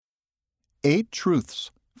8 truths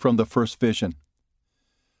from the first vision.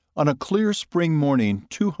 On a clear spring morning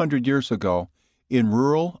 200 years ago, in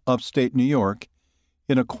rural upstate New York,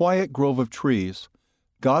 in a quiet grove of trees,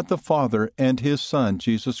 God the Father and His Son,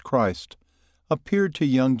 Jesus Christ, appeared to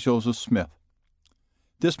young Joseph Smith.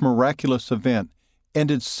 This miraculous event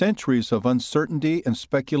ended centuries of uncertainty and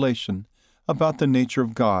speculation about the nature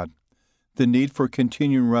of God, the need for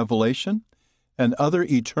continuing revelation, and other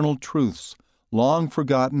eternal truths long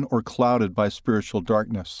forgotten or clouded by spiritual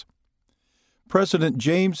darkness. President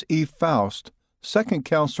James E. Faust, second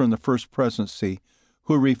counselor in the First Presidency,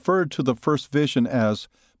 who referred to the first vision as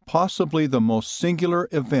possibly the most singular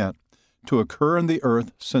event to occur in the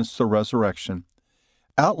earth since the resurrection,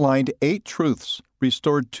 outlined 8 truths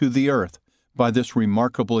restored to the earth by this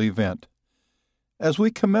remarkable event. As we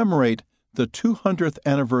commemorate the 200th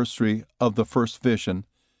anniversary of the first vision,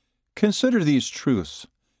 consider these truths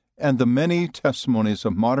and the many testimonies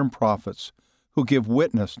of modern prophets who give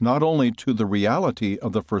witness not only to the reality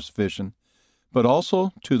of the first vision, but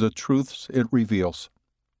also to the truths it reveals.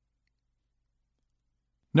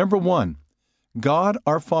 Number 1, God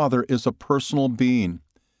our Father is a personal being,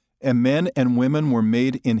 and men and women were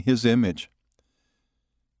made in His image.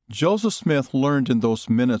 Joseph Smith learned in those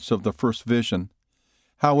minutes of the first vision,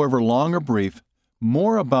 however long or brief,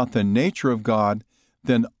 more about the nature of God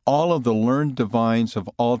than all of the learned divines of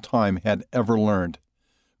all time had ever learned.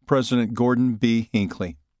 President Gordon B.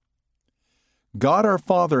 Hinckley. God our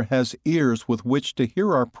Father has ears with which to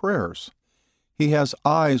hear our prayers. He has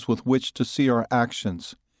eyes with which to see our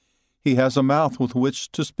actions. He has a mouth with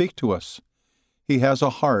which to speak to us. He has a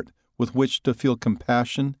heart with which to feel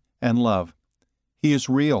compassion and love. He is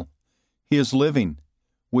real. He is living.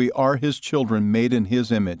 We are His children made in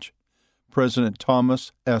His image. President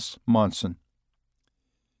Thomas S. Monson.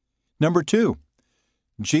 Number 2,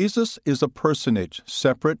 Jesus is a personage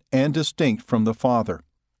separate and distinct from the Father.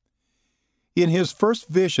 In his first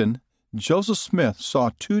vision, Joseph Smith saw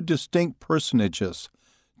 2 distinct personages,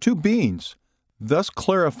 2 beings, thus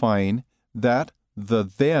clarifying that the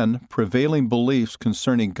then prevailing beliefs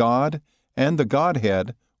concerning God and the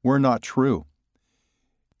Godhead were not true.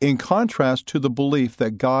 In contrast to the belief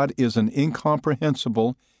that God is an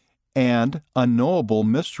incomprehensible and unknowable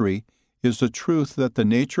mystery is the truth that the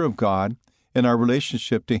nature of God and our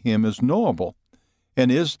relationship to Him is knowable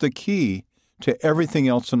and is the key to everything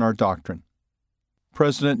else in our doctrine.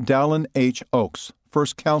 President Dallin H. Oaks,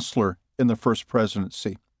 first counselor in the First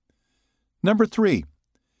Presidency. Number 3,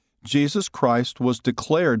 Jesus Christ was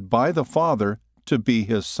declared by the Father to be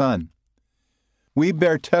His Son. We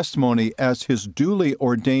bear testimony as His duly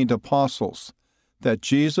ordained apostles that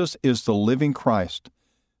Jesus is the living Christ,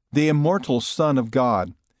 the immortal Son of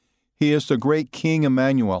God. He is the great King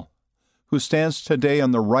Emmanuel, who stands today on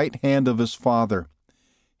the right hand of His Father.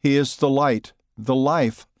 He is the light, the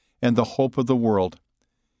life, and the hope of the world.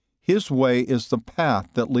 His way is the path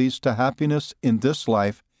that leads to happiness in this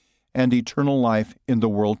life and eternal life in the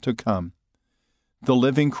world to come. The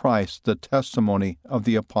living Christ, the testimony of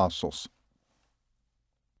the apostles.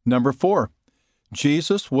 Number 4,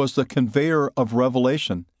 Jesus was the conveyor of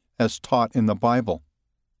revelation as taught in the Bible.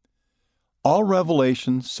 All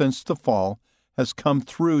revelation since the fall has come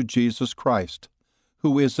through Jesus Christ,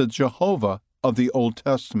 who is the Jehovah of the Old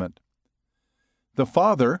Testament. The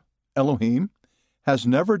Father, Elohim, has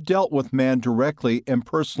never dealt with man directly and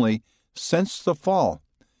personally since the fall,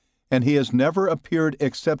 and He has never appeared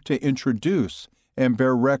except to introduce and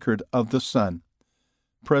bear record of the Son.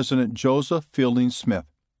 President Joseph Fielding Smith.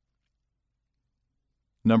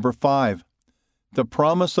 Number 5, the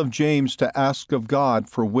promise of James to ask of God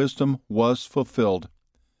for wisdom was fulfilled.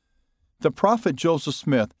 The prophet Joseph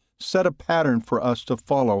Smith set a pattern for us to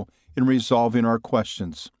follow in resolving our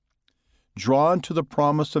questions. Drawn to the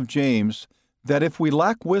promise of James that if we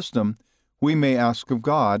lack wisdom, we may ask of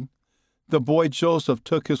God, the boy Joseph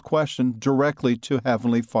took his question directly to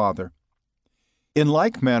Heavenly Father. In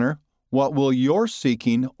like manner, what will your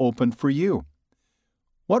seeking open for you?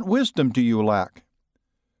 What wisdom do you lack?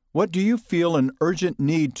 What do you feel an urgent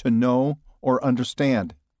need to know or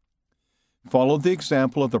understand? Follow the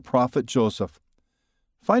example of the prophet Joseph.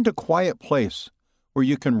 Find a quiet place where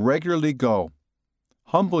you can regularly go.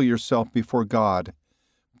 Humble yourself before God.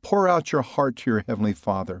 Pour out your heart to your Heavenly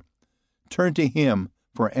Father. Turn to Him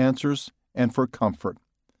for answers and for comfort.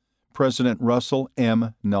 President Russell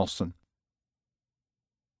M. Nelson.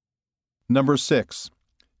 Number 6,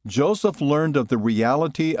 Joseph learned of the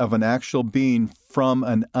reality of an actual being from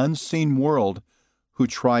an unseen world who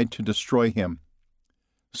tried to destroy him.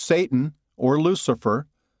 Satan, or Lucifer,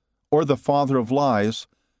 or the father of lies,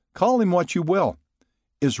 call him what you will,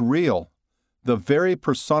 is real, the very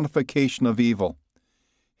personification of evil.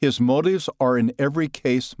 His motives are in every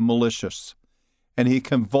case malicious, and he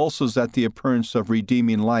convulses at the appearance of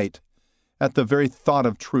redeeming light, at the very thought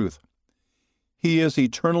of truth. He is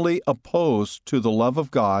eternally opposed to the love of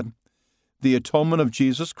God, the atonement of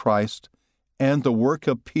Jesus Christ, and the work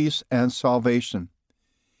of peace and salvation.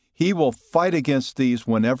 He will fight against these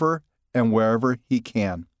whenever and wherever he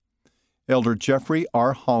can. Elder Jeffrey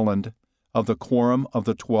R. Holland of the Quorum of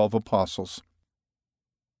the 12 Apostles.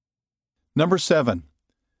 Number 7.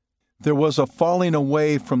 There was a falling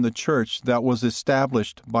away from the church that was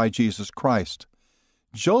established by Jesus Christ.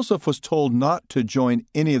 Joseph was told not to join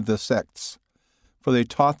any of the sects, for they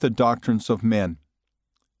taught the doctrines of men.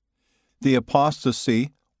 The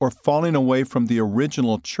apostasy, or falling away from the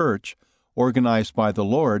original church organized by the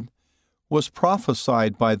Lord, was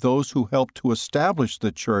prophesied by those who helped to establish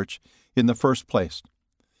the church in the first place.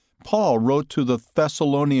 Paul wrote to the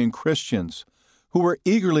Thessalonian Christians, who were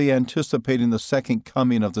eagerly anticipating the second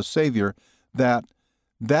coming of the Savior, that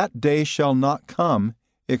day shall not come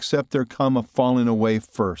except there come a falling away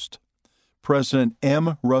first. President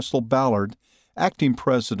M. Russell Ballard, acting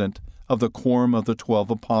president of the Quorum of the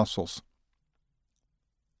 12 Apostles.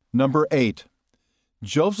 Number 8.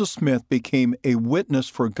 Joseph Smith became a witness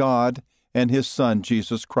for God and his Son,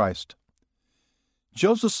 Jesus Christ.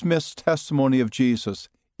 Joseph Smith's testimony of Jesus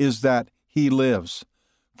is that he lives,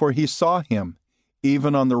 for he saw him,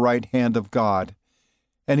 even on the right hand of God,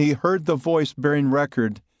 and he heard the voice bearing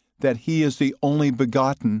record that he is the only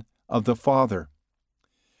begotten of the Father.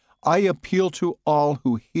 I appeal to all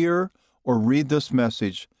who hear or read this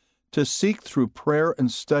message to seek through prayer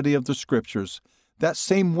and study of the Scriptures that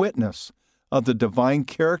same witness of the divine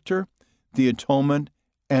character, the atonement,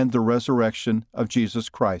 and the resurrection of Jesus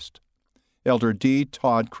Christ. Elder D.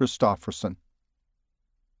 Todd Christofferson.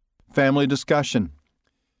 Family discussion.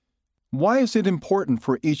 Why is it important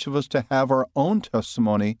for each of us to have our own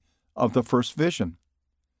testimony of the first vision?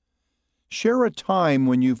 Share a time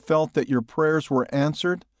when you felt that your prayers were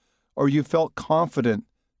answered or you felt confident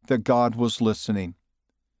that God was listening.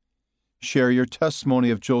 Share your testimony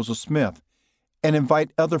of Joseph Smith and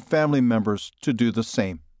invite other family members to do the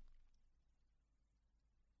same.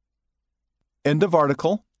 End of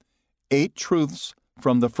article. 8 Truths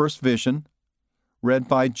from the First Vision, read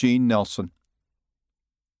by Gene Nelson.